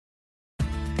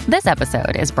This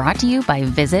episode is brought to you by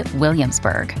Visit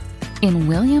Williamsburg. In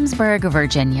Williamsburg,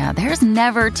 Virginia, there's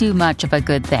never too much of a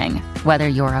good thing. Whether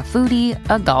you're a foodie,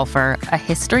 a golfer, a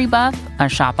history buff, a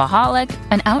shopaholic,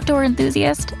 an outdoor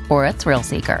enthusiast, or a thrill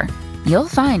seeker, you'll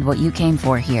find what you came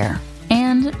for here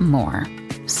and more.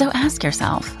 So ask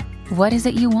yourself, what is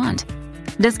it you want?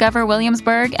 Discover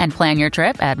Williamsburg and plan your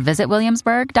trip at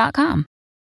visitwilliamsburg.com.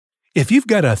 If you've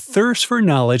got a thirst for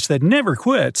knowledge that never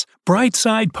quits,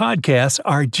 Brightside Podcasts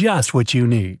are just what you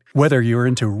need. Whether you're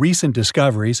into recent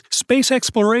discoveries, space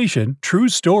exploration, true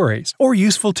stories, or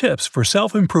useful tips for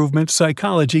self-improvement,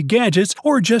 psychology, gadgets,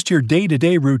 or just your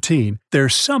day-to-day routine,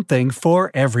 there's something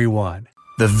for everyone.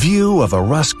 The view of a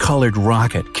rust-colored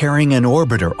rocket carrying an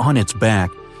orbiter on its back,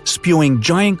 spewing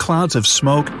giant clouds of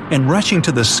smoke and rushing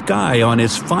to the sky on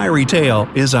its fiery tail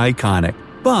is iconic.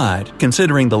 But,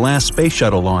 considering the last space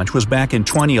shuttle launch was back in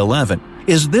 2011,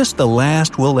 is this the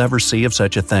last we'll ever see of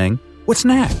such a thing? What's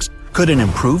next? Could an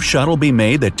improved shuttle be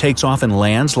made that takes off and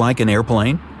lands like an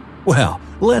airplane? Well,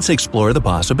 let's explore the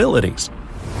possibilities.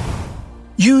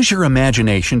 Use your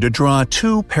imagination to draw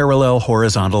two parallel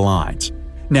horizontal lines.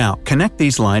 Now, connect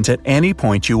these lines at any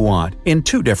point you want, in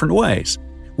two different ways.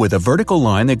 With a vertical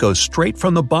line that goes straight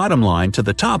from the bottom line to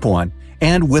the top one,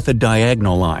 and with a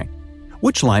diagonal line.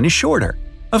 Which line is shorter?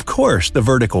 Of course, the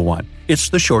vertical one. It's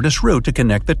the shortest route to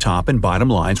connect the top and bottom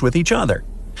lines with each other.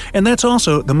 And that's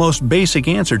also the most basic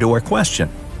answer to our question.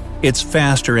 It's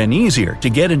faster and easier to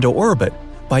get into orbit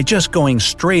by just going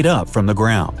straight up from the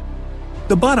ground.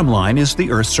 The bottom line is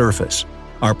the Earth's surface.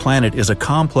 Our planet is a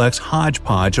complex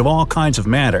hodgepodge of all kinds of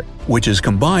matter, which is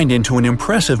combined into an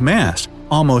impressive mass,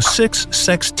 almost 6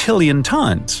 sextillion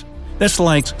tons. That's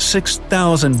like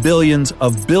 6,000 billions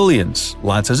of billions,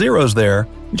 lots of zeros there,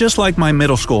 just like my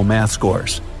middle school math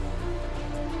scores.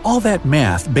 All that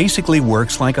math basically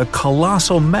works like a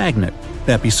colossal magnet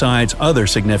that, besides other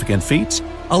significant feats,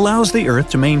 allows the Earth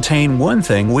to maintain one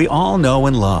thing we all know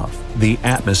and love – the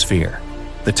atmosphere.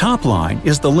 The top line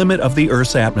is the limit of the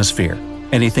Earth's atmosphere.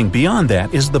 Anything beyond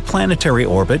that is the planetary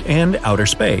orbit and outer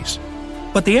space.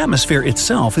 But the atmosphere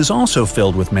itself is also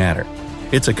filled with matter.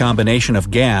 It's a combination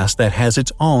of gas that has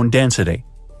its own density.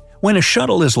 When a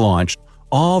shuttle is launched,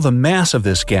 all the mass of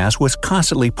this gas was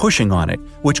constantly pushing on it,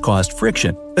 which caused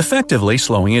friction, effectively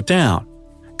slowing it down.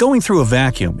 Going through a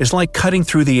vacuum is like cutting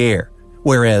through the air,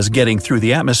 whereas getting through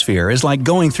the atmosphere is like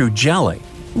going through jelly.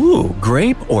 Ooh,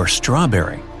 grape or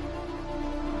strawberry.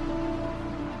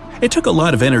 It took a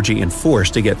lot of energy and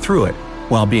force to get through it,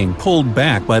 while being pulled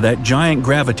back by that giant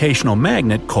gravitational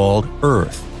magnet called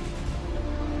Earth.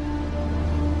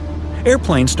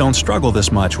 Airplanes don't struggle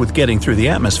this much with getting through the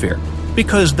atmosphere,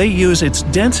 because they use its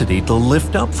density to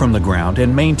lift up from the ground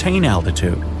and maintain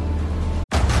altitude.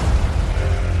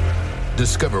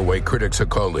 Discover why critics are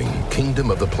calling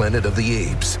Kingdom of the Planet of the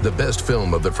Apes the best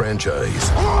film of the franchise.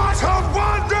 What a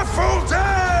wonderful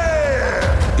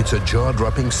day! It's a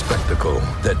jaw-dropping spectacle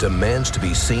that demands to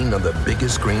be seen on the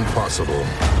biggest screen possible.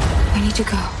 We need to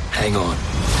go. Hang on.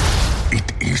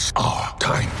 It is our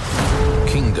time.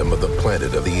 Kingdom of the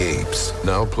Planet of the Apes.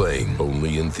 Now playing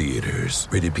only in theaters.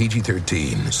 Rated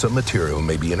PG-13. Some material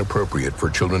may be inappropriate for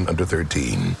children under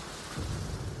 13.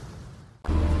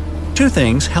 Two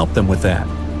things help them with that: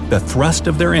 the thrust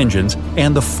of their engines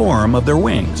and the form of their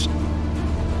wings.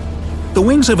 The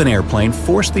wings of an airplane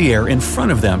force the air in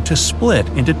front of them to split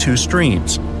into two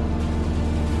streams.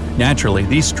 Naturally,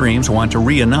 these streams want to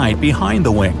reunite behind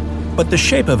the wing, but the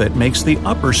shape of it makes the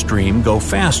upper stream go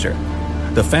faster.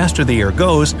 The faster the air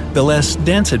goes, the less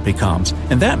dense it becomes,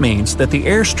 and that means that the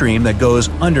airstream that goes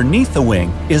underneath the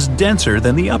wing is denser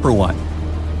than the upper one.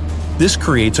 This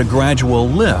creates a gradual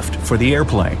lift for the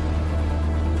airplane.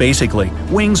 Basically,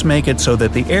 wings make it so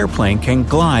that the airplane can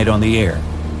glide on the air.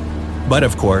 But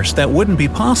of course, that wouldn't be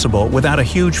possible without a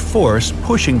huge force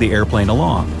pushing the airplane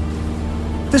along.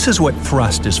 This is what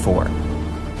thrust is for.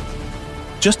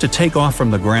 Just to take off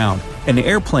from the ground, an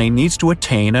airplane needs to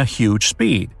attain a huge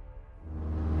speed.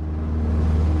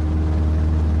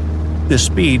 This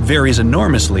speed varies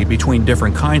enormously between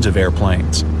different kinds of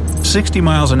airplanes. 60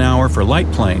 miles an hour for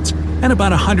light planes, and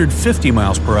about 150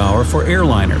 miles per hour for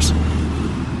airliners.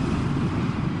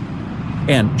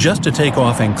 And just to take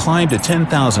off and climb to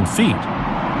 10,000 feet,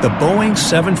 the Boeing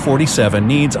 747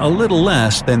 needs a little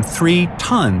less than 3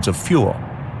 tons of fuel.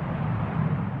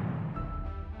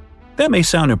 That may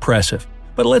sound impressive,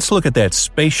 but let's look at that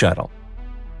space shuttle.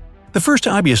 The first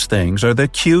obvious things are the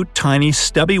cute, tiny,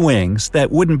 stubby wings that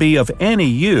wouldn't be of any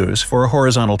use for a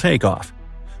horizontal takeoff.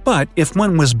 But if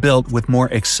one was built with more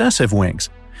excessive wings,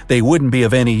 they wouldn't be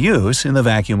of any use in the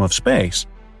vacuum of space.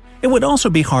 It would also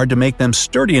be hard to make them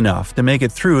sturdy enough to make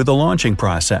it through the launching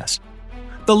process.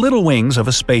 The little wings of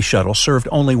a space shuttle served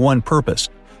only one purpose: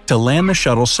 to land the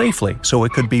shuttle safely so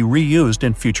it could be reused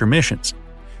in future missions.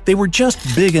 They were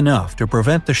just big enough to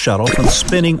prevent the shuttle from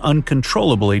spinning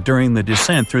uncontrollably during the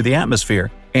descent through the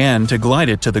atmosphere and to glide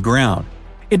it to the ground.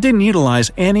 It didn't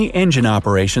utilize any engine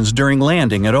operations during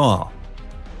landing at all.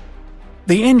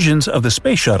 The engines of the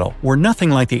space shuttle were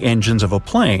nothing like the engines of a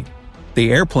plane.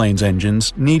 The airplane's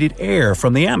engines needed air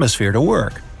from the atmosphere to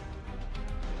work.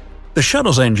 The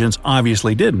shuttle's engines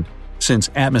obviously didn't, since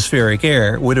atmospheric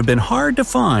air would have been hard to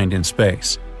find in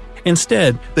space.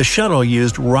 Instead, the shuttle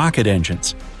used rocket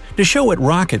engines. To show what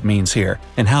rocket means here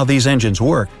and how these engines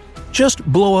work, just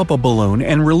blow up a balloon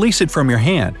and release it from your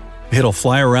hand. It'll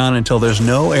fly around until there's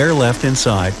no air left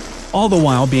inside, all the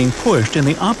while being pushed in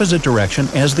the opposite direction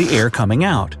as the air coming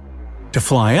out. To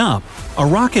fly up, a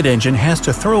rocket engine has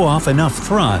to throw off enough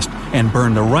thrust and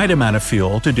burn the right amount of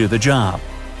fuel to do the job.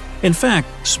 In fact,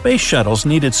 space shuttles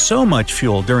needed so much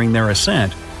fuel during their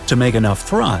ascent to make enough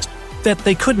thrust that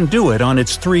they couldn't do it on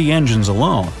its 3 engines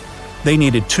alone. They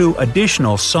needed 2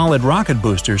 additional solid rocket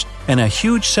boosters and a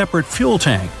huge separate fuel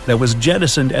tank that was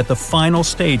jettisoned at the final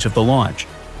stage of the launch.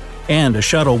 And a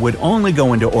shuttle would only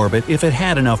go into orbit if it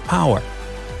had enough power.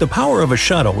 The power of a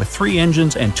shuttle with 3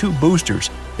 engines and 2 boosters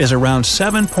is around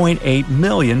 7.8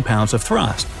 million pounds of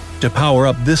thrust. To power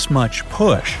up this much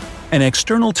push, an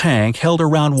external tank held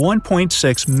around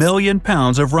 1.6 million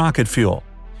pounds of rocket fuel.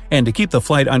 And to keep the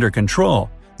flight under control,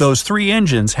 those 3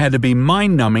 engines had to be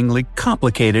mind-numbingly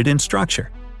complicated in structure.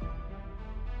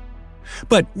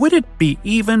 But would it be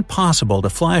even possible to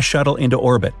fly a shuttle into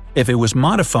orbit if it was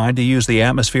modified to use the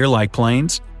atmosphere like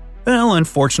planes? Well,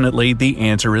 unfortunately, the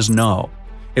answer is no.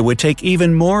 It would take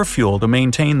even more fuel to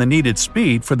maintain the needed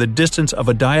speed for the distance of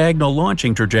a diagonal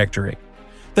launching trajectory.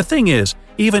 The thing is,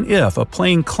 even if a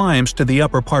plane climbs to the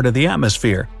upper part of the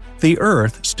atmosphere, the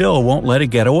Earth still won't let it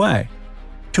get away.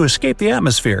 To escape the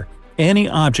atmosphere, any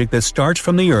object that starts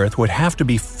from the Earth would have to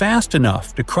be fast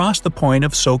enough to cross the point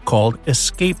of so-called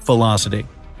escape velocity.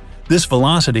 This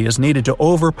velocity is needed to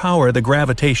overpower the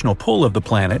gravitational pull of the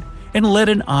planet and let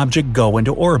an object go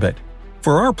into orbit.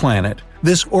 For our planet,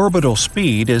 this orbital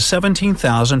speed is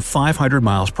 17,500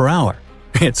 miles per hour.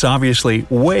 It's obviously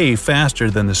way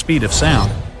faster than the speed of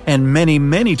sound, and many,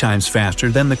 many times faster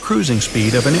than the cruising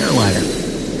speed of an airliner.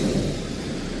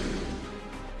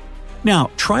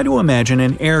 Now, try to imagine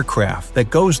an aircraft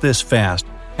that goes this fast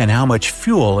and how much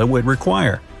fuel it would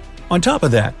require. On top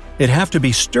of that, it'd have to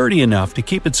be sturdy enough to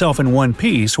keep itself in one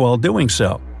piece while doing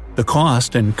so. The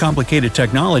cost and complicated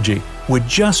technology would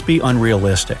just be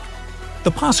unrealistic. The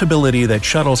possibility that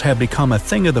shuttles have become a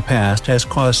thing of the past has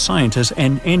caused scientists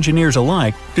and engineers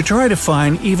alike to try to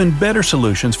find even better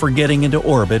solutions for getting into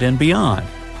orbit and beyond.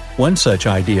 One such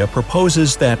idea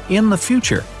proposes that in the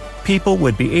future, people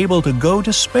would be able to go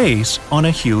to space on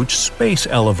a huge space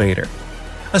elevator.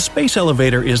 A space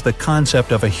elevator is the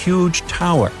concept of a huge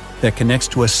tower that connects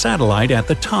to a satellite at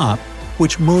the top,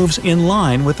 which moves in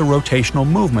line with the rotational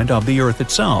movement of the Earth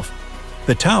itself.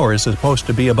 The tower is supposed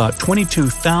to be about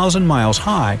 22,000 miles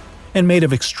high and made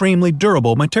of extremely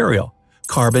durable material,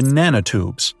 carbon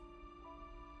nanotubes.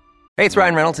 Hey, it's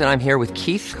Ryan Reynolds, and I'm here with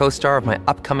Keith, co-star of my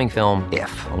upcoming film,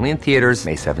 If, only in theaters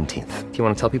May 17th. Do you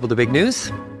want to tell people the big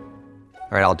news?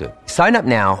 All right, I'll do it. Sign up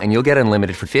now and you'll get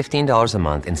unlimited for $15 a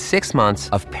month and 6 months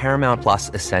of Paramount Plus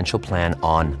Essential Plan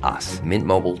on us.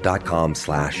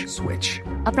 MintMobile.com/switch.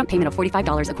 Upfront payment of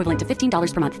 $45 equivalent to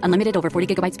 $15 per month. Unlimited over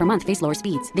 40 gigabytes per month. Face lower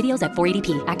speeds. Videos at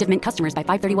 480p. Active Mint customers by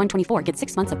 531.24 get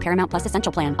 6 months of Paramount Plus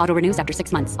Essential Plan. Auto renews after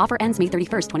 6 months. Offer ends May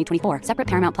 31st, 2024. Separate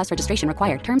Paramount Plus registration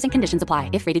required. Terms and conditions apply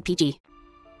if rated PG.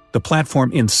 The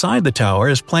platform inside the tower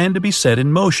is planned to be set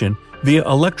in motion via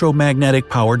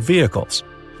electromagnetic-powered vehicles.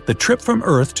 The trip from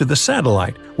Earth to the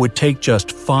satellite would take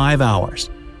just 5 hours.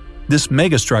 This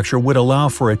megastructure would allow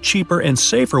for a cheaper and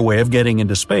safer way of getting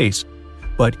into space,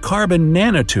 but carbon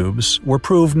nanotubes were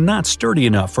proved not sturdy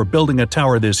enough for building a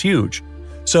tower this huge,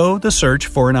 so the search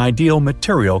for an ideal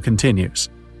material continues.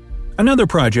 Another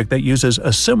project that uses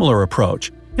a similar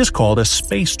approach is called a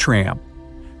space tram.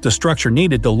 The structure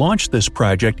needed to launch this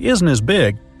project isn't as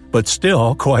big, but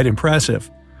still quite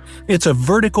impressive. It's a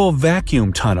vertical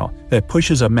vacuum tunnel that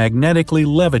pushes a magnetically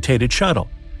levitated shuttle.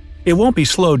 It won't be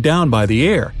slowed down by the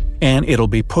air, and it'll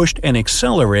be pushed and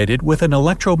accelerated with an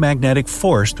electromagnetic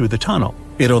force through the tunnel.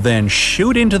 It'll then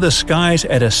shoot into the skies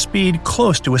at a speed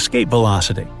close to escape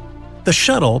velocity. The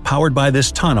shuttle powered by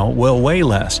this tunnel will weigh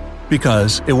less,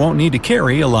 because it won't need to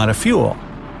carry a lot of fuel.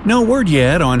 No word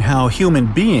yet on how human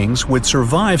beings would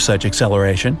survive such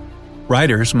acceleration.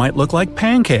 Riders might look like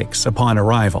pancakes upon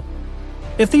arrival.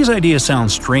 If these ideas sound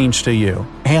strange to you,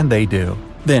 and they do,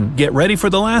 then get ready for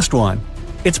the last one.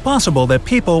 It's possible that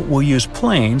people will use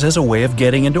planes as a way of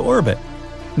getting into orbit.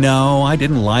 No, I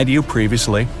didn't lie to you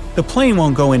previously. The plane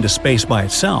won't go into space by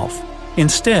itself.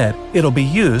 Instead, it'll be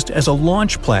used as a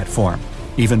launch platform.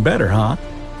 Even better, huh?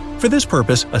 For this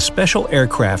purpose, a special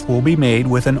aircraft will be made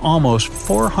with an almost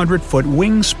 400-foot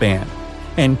wingspan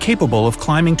and capable of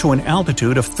climbing to an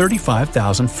altitude of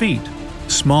 35,000 feet.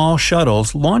 Small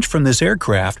shuttles launched from this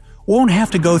aircraft won't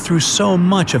have to go through so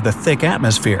much of the thick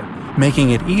atmosphere,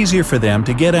 making it easier for them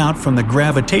to get out from the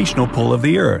gravitational pull of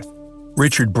the Earth.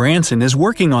 Richard Branson is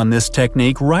working on this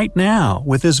technique right now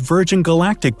with his Virgin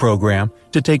Galactic program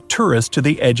to take tourists to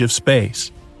the edge of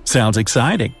space. Sounds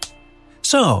exciting.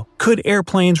 So, could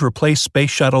airplanes replace space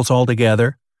shuttles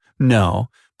altogether? No,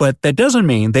 but that doesn't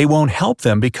mean they won't help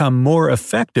them become more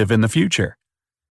effective in the future.